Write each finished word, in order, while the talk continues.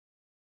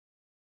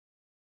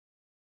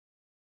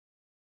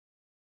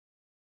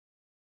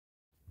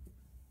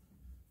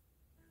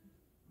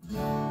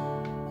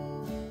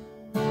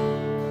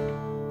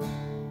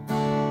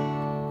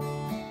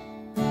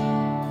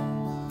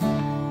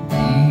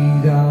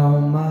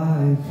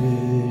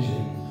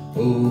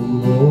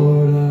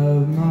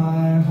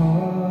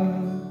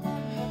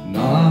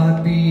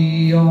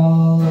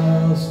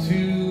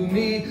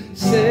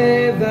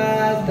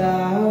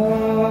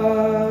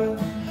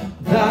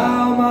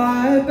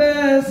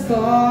deepest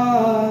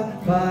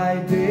thought,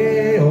 by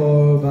day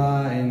or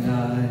by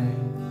night,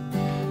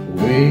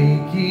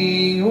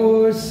 waking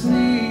or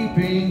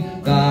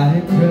sleeping,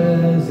 thy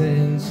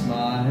presence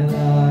my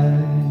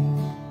life.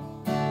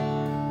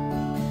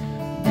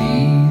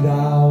 Be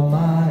thou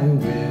my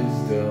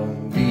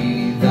wisdom,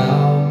 be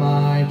thou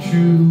my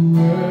true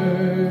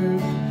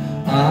word.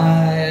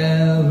 I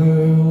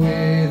ever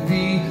with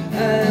thee,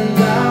 and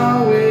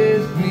thou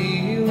with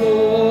me,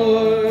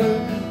 Lord.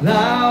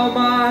 Thou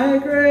my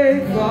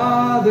great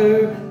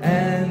Father,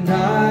 and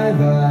I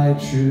thy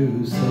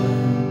true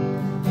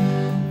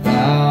Son.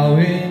 Thou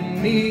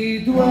in me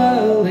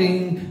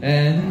dwelling,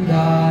 and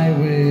I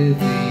with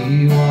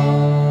thee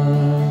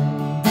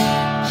one.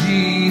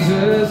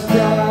 Jesus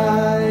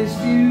Christ,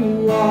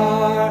 you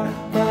are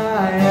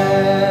my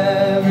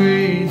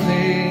everything.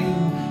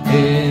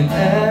 In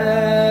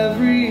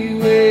every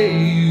way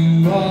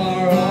you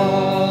are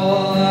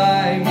all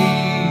I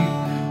need.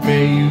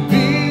 May you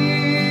be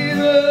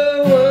the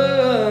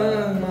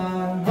one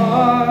my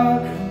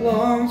heart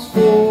longs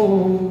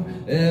for.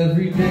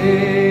 Every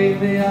day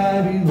may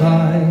I be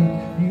like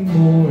you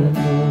more and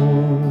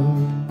more.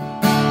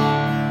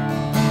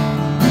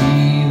 Be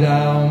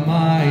thou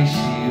my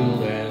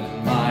shield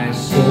and my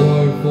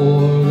sword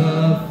for the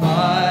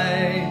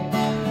fight.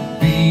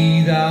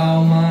 Be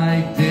thou my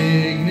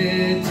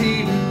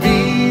dignity,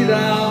 be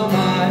thou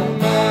my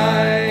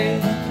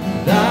might.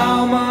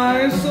 Thou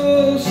my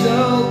soul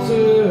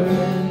shelter,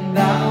 and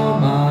thou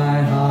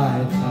my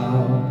high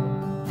tower.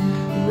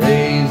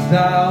 Raise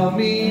thou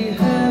me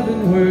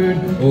heavenward,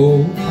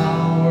 O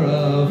power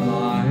of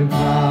my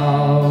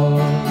power.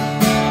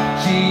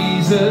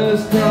 Jesus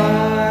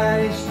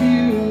Christ,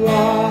 you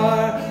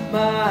are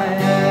my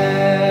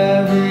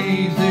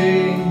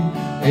everything.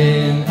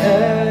 In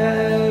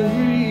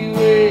every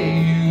way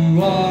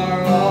you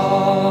are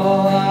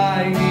all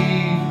I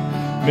need.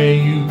 May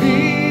you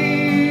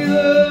be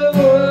the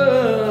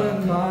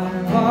one my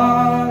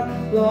heart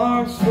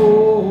longs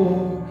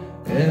for.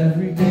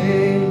 Every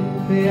day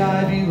may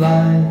I be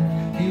like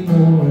you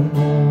more and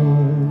more.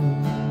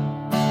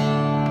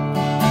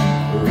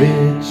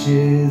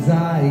 Riches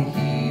I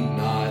heed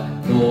not,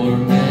 nor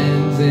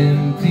men's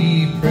empty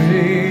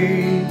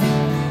praise.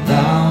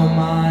 Thou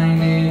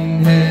mine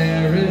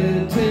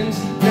inheritance,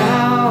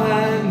 now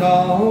and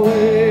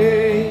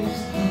always.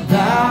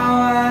 Thou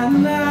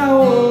and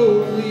thou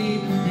only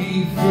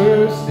be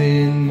first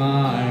in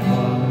my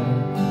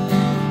heart.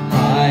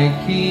 High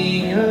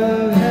King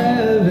of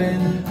heaven,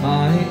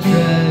 my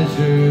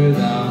treasure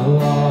thou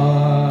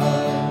art.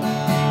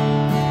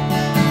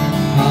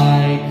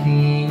 High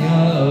King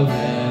of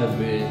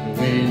heaven,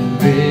 when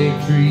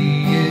victory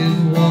is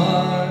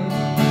won,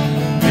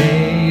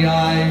 may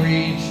I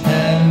reach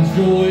heaven's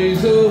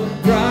joys, O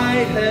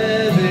bright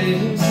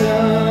heaven's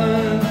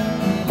sun.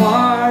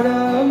 Heart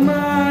of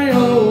my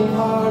own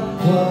heart,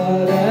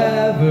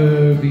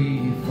 whatever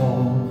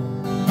befall,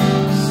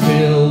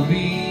 still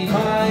be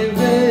my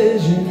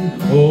vision,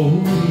 O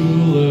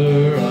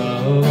ruler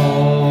of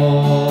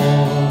all.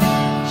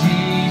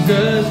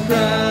 Jesus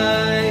Christ,